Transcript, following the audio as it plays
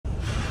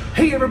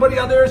Hey everybody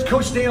out there, it's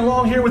Coach Dan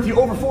Long here with the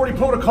Over 40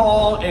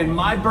 Protocol, and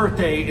my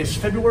birthday is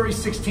February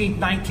 16th,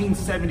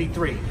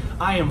 1973.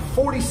 I am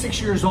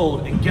 46 years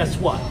old, and guess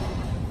what?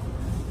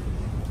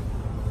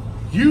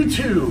 You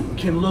too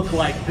can look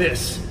like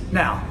this.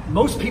 Now,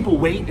 most people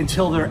wait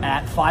until they're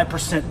at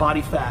 5%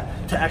 body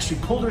fat to actually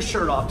pull their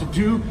shirt off to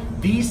do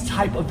these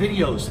type of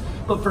videos.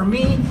 But for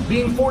me,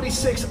 being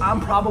 46,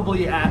 I'm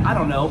probably at, I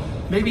don't know,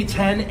 maybe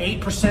 10,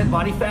 8%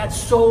 body fat.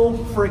 So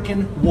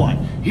freaking what?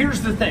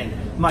 Here's the thing,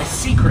 my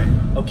secret,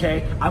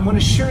 okay? I'm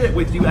gonna share it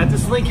with you at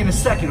this link in a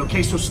second,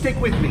 okay? So stick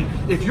with me.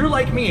 If you're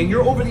like me and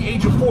you're over the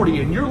age of 40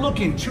 and you're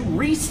looking to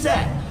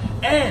reset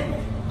and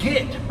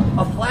get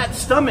a flat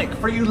stomach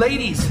for you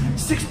ladies,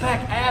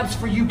 six-pack abs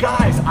for you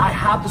guys, I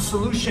have the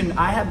solution.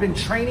 I have been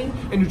training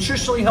and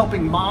nutritionally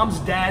helping moms,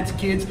 dads,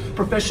 kids,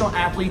 professional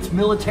athletes,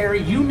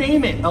 military, you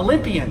name it,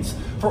 Olympians,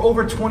 for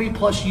over 20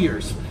 plus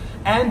years.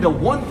 And the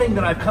one thing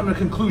that I've come to a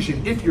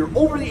conclusion, if you're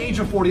over the age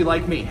of 40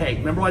 like me, hey,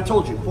 remember what I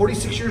told you,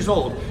 46 years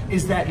old,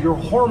 is that your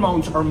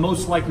hormones are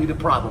most likely the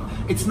problem.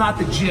 It's not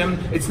the gym,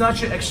 it's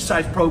not your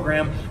exercise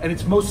program, and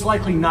it's most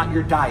likely not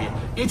your diet.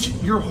 It's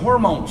your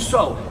hormones.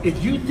 So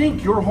if you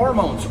think your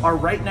hormones are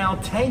right now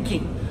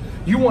tanking,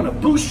 you want to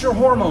boost your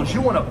hormones,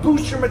 you want to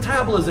boost your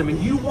metabolism, and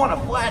you want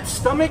a flat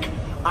stomach,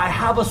 I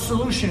have a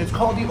solution. It's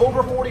called the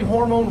Over 40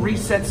 Hormone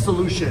Reset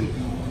Solution.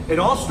 It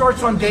all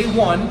starts on day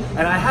one,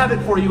 and I have it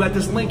for you at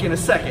this link in a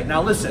second.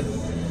 Now listen,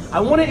 I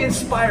want to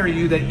inspire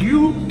you that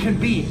you can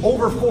be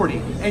over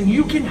 40 and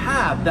you can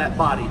have that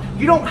body.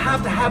 You don't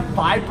have to have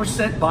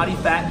 5% body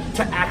fat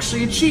to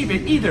actually achieve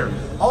it either.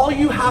 All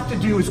you have to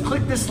do is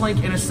click this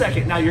link in a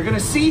second. Now you're going to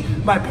see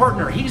my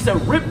partner. He's a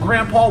ripped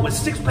grandpa with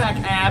six-pack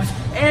abs,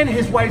 and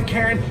his wife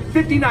Karen,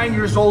 59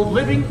 years old,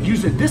 living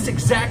using this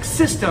exact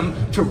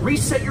system to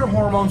reset your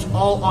hormones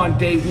all on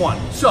day one.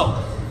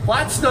 So,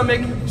 flat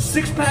stomach,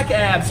 six-pack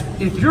abs,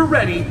 if you're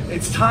ready,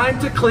 it's time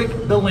to click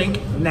the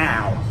link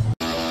now.